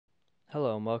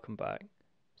Hello and welcome back.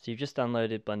 So you've just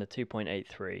downloaded Blender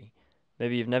 2.83.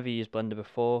 Maybe you've never used Blender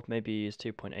before, maybe you used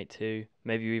 2.82,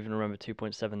 maybe you even remember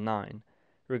 2.79.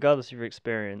 Regardless of your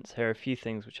experience, here are a few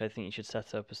things which I think you should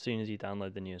set up as soon as you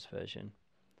download the newest version.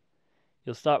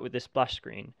 You'll start with this splash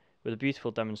screen with a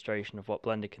beautiful demonstration of what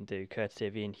Blender can do courtesy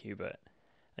of Ian Hubert,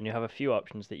 and you'll have a few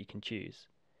options that you can choose.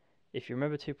 If you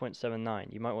remember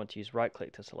 2.79, you might want to use right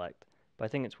click to select, but I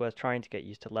think it's worth trying to get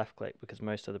used to left click because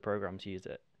most other programs use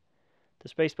it. The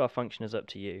spacebar function is up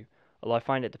to you, although I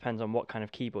find it depends on what kind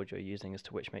of keyboard you're using as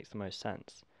to which makes the most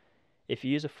sense. If you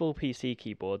use a full PC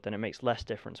keyboard, then it makes less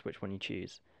difference which one you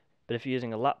choose, but if you're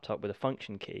using a laptop with a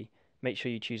function key, make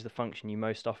sure you choose the function you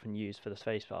most often use for the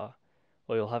spacebar,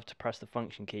 or you'll have to press the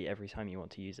function key every time you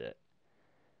want to use it.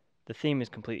 The theme is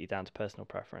completely down to personal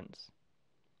preference.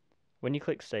 When you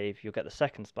click Save, you'll get the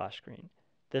second splash screen.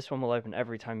 This one will open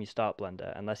every time you start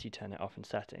Blender unless you turn it off in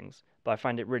settings, but I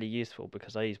find it really useful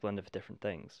because I use Blender for different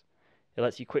things. It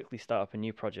lets you quickly start up a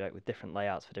new project with different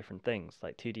layouts for different things,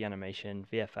 like 2D animation,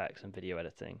 VFX, and video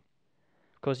editing.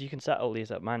 Of course, you can set all these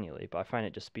up manually, but I find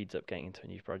it just speeds up getting into a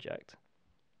new project.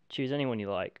 Choose any one you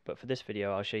like, but for this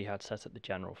video I'll show you how to set up the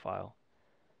general file.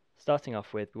 Starting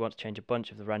off with, we want to change a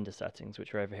bunch of the render settings,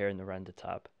 which are over here in the Render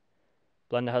tab.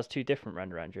 Blender has two different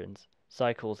render engines,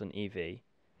 Cycles and EV.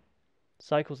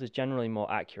 Cycles is generally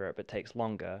more accurate but takes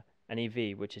longer, and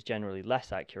EV, which is generally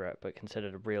less accurate but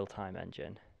considered a real-time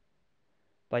engine.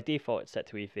 By default it's set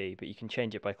to EV, but you can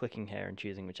change it by clicking here and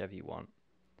choosing whichever you want.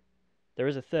 There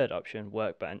is a third option,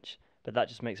 Workbench, but that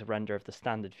just makes a render of the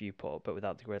standard viewport but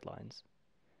without the grid lines.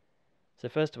 So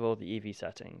first of all, the EV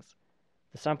settings.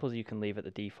 The samples you can leave at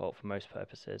the default for most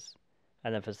purposes,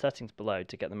 and then for the settings below,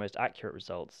 to get the most accurate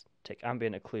results, tick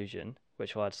Ambient Occlusion,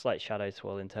 which will add slight shadow to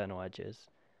all internal edges.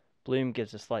 Bloom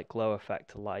gives a slight glow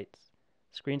effect to lights.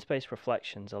 Screen space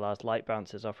reflections allows light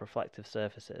bounces off reflective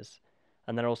surfaces,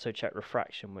 and then also check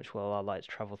refraction, which will allow light to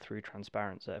travel through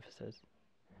transparent surfaces.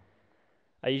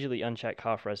 I usually uncheck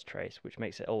half res trace, which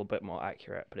makes it all a bit more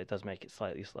accurate, but it does make it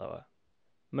slightly slower.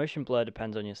 Motion blur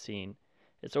depends on your scene.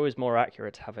 It's always more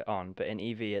accurate to have it on, but in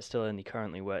EV it still only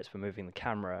currently works for moving the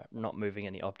camera, not moving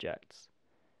any objects.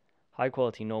 High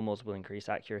quality normals will increase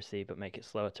accuracy but make it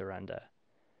slower to render.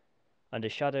 Under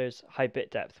shadows, high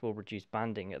bit depth will reduce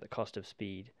banding at the cost of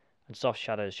speed, and soft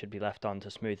shadows should be left on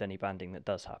to smooth any banding that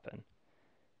does happen.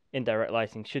 Indirect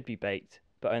lighting should be baked,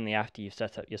 but only after you've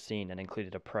set up your scene and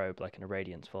included a probe like an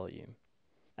irradiance volume.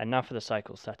 And now for the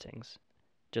cycle settings.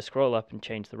 Just scroll up and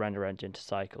change the render engine to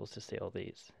cycles to see all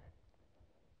these.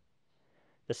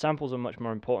 The samples are much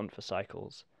more important for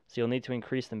cycles, so you'll need to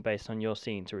increase them based on your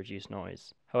scene to reduce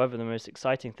noise. However, the most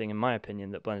exciting thing in my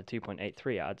opinion that Blender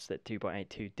 2.83 adds that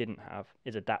 2.82 didn't have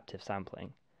is adaptive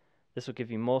sampling. This will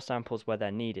give you more samples where they're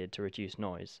needed to reduce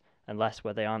noise, and less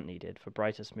where they aren't needed for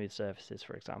brighter smooth surfaces,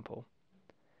 for example.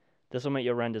 This will make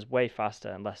your renders way faster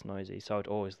and less noisy, so I would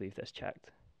always leave this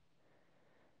checked.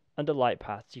 Under light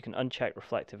paths, you can uncheck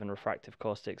reflective and refractive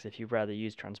caustics if you rarely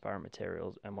use transparent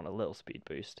materials and want a little speed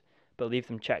boost, but leave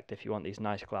them checked if you want these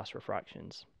nice glass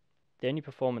refractions. The only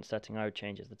performance setting I would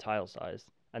change is the tile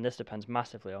size, and this depends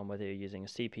massively on whether you're using a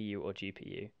CPU or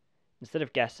GPU. Instead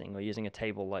of guessing or using a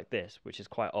table like this, which is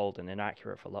quite old and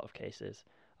inaccurate for a lot of cases,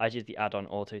 I'd use the add-on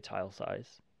auto tile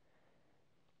size.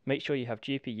 Make sure you have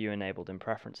GPU enabled in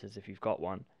preferences if you've got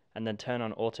one, and then turn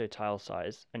on auto tile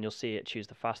size, and you'll see it choose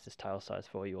the fastest tile size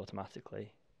for you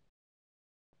automatically.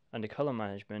 Under color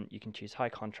management, you can choose high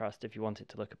contrast if you want it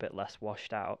to look a bit less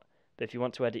washed out, but if you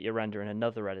want to edit your render in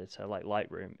another editor like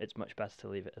Lightroom, it's much better to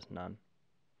leave it as none.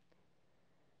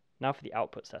 Now for the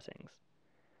output settings.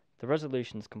 The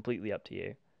resolution is completely up to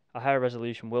you. A higher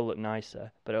resolution will look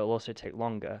nicer, but it will also take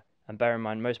longer, and bear in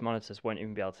mind most monitors won't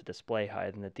even be able to display higher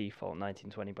than the default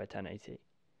 1920 by 1080.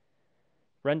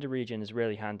 Render region is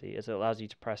really handy as it allows you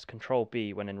to press Ctrl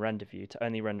B when in render view to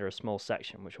only render a small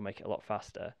section, which will make it a lot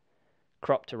faster.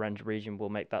 Crop to render region will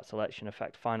make that selection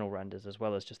affect final renders as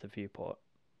well as just the viewport.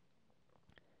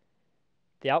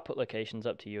 The output location is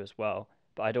up to you as well,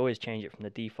 but I'd always change it from the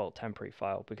default temporary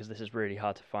file because this is really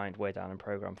hard to find way down in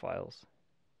program files.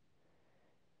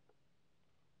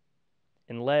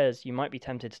 In layers, you might be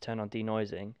tempted to turn on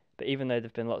denoising, but even though there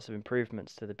have been lots of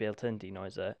improvements to the built-in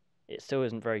denoiser, it still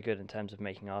isn't very good in terms of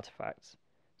making artifacts,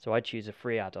 so I'd choose a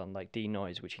free add-on like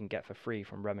denoise, which you can get for free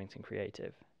from Remington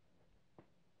Creative.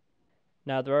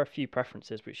 Now there are a few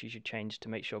preferences which you should change to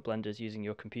make sure Blender is using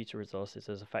your computer resources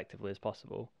as effectively as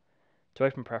possible. To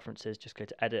open preferences, just go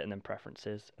to Edit and then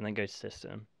Preferences, and then go to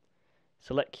System.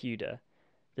 Select CUDA.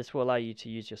 This will allow you to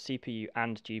use your CPU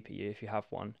and GPU if you have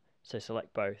one, so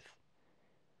select both.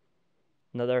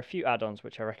 Now there are a few add-ons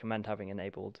which I recommend having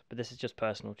enabled, but this is just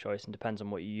personal choice and depends on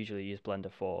what you usually use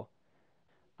Blender for.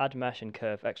 Add Mesh and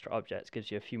Curve Extra Objects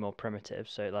gives you a few more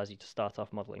primitives, so it allows you to start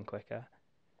off modeling quicker.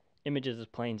 Images as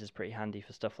planes is pretty handy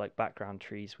for stuff like background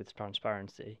trees with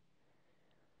transparency.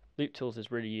 Loop Tools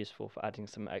is really useful for adding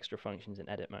some extra functions in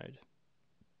edit mode.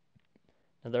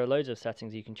 Now there are loads of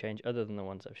settings you can change other than the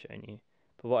ones I've shown you,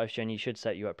 but what I've shown you should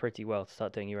set you up pretty well to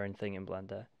start doing your own thing in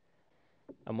Blender.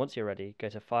 And once you're ready, go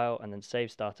to File and then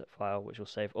Save Startup File, which will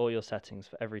save all your settings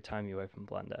for every time you open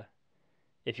Blender.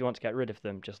 If you want to get rid of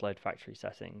them, just load factory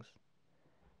settings.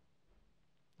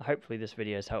 Hopefully this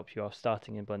video has helped you off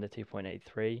starting in Blender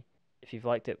 2.83. If you've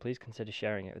liked it, please consider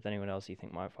sharing it with anyone else you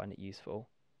think might find it useful.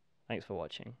 Thanks for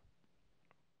watching.